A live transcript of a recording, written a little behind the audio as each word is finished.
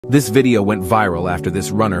This video went viral after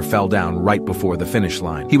this runner fell down right before the finish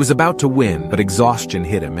line. He was about to win, but exhaustion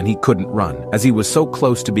hit him and he couldn't run. As he was so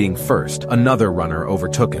close to being first, another runner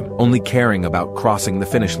overtook him, only caring about crossing the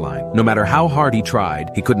finish line. No matter how hard he tried,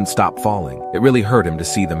 he couldn't stop falling. It really hurt him to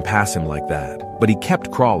see them pass him like that. But he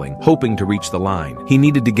kept crawling, hoping to reach the line. He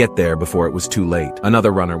needed to get there before it was too late.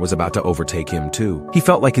 Another runner was about to overtake him too. He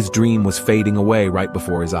felt like his dream was fading away right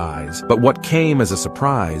before his eyes. But what came as a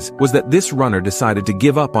surprise was that this runner decided to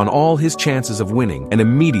give up on all his chances of winning and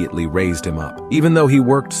immediately raised him up. Even though he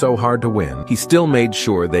worked so hard to win, he still made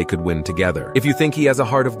sure they could win together. If you think he has a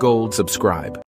heart of gold, subscribe.